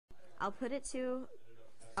I'll put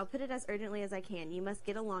it as urgently as I can. You must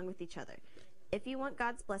get along with each other. If you want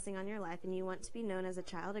God's blessing on your life and you want to be known as a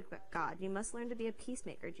child of God, you must learn to be a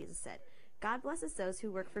peacemaker, Jesus said. God blesses those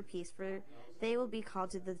who work for peace, for they will be called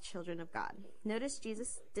to the children of God. Notice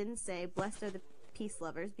Jesus didn't say, blessed are the peace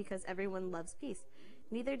lovers, because everyone loves peace.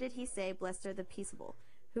 Neither did he say, blessed are the peaceable,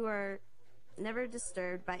 who are never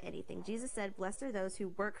disturbed by anything. Jesus said, blessed are those who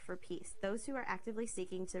work for peace, those who are actively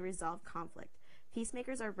seeking to resolve conflict.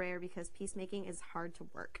 Peacemakers are rare because peacemaking is hard to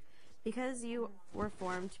work. Because you were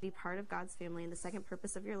formed to be part of God's family, and the second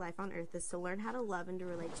purpose of your life on earth is to learn how to love and to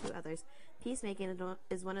relate to others, peacemaking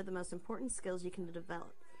is one of the most important skills you can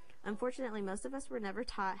develop. Unfortunately, most of us were never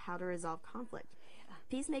taught how to resolve conflict.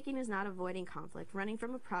 Peacemaking is not avoiding conflict. Running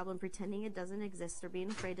from a problem, pretending it doesn't exist, or being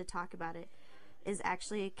afraid to talk about it is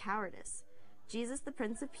actually cowardice. Jesus, the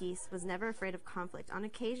Prince of Peace, was never afraid of conflict. On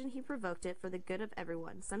occasion, he provoked it for the good of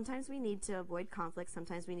everyone. Sometimes we need to avoid conflict,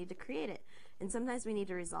 sometimes we need to create it, and sometimes we need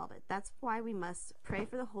to resolve it. That's why we must pray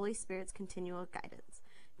for the Holy Spirit's continual guidance.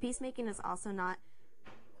 Peacemaking is also not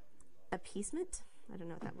appeasement. I don't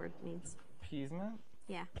know what that word means. Appeasement?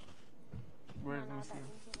 Yeah. Where does it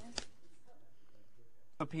mean?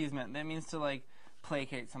 Appeasement. That means to, like,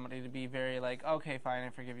 placate somebody, to be very, like, okay, fine, I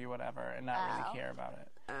forgive you, whatever, and not really care about it.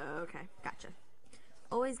 Okay, gotcha.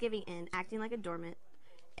 Always giving in, acting like a doormat,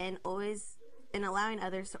 and allowing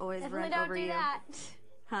others to always run over you. Definitely don't do that.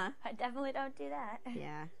 Huh? I definitely don't do that.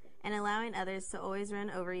 Yeah. And allowing others to always run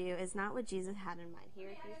over you is not what Jesus had in mind. He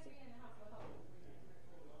refused to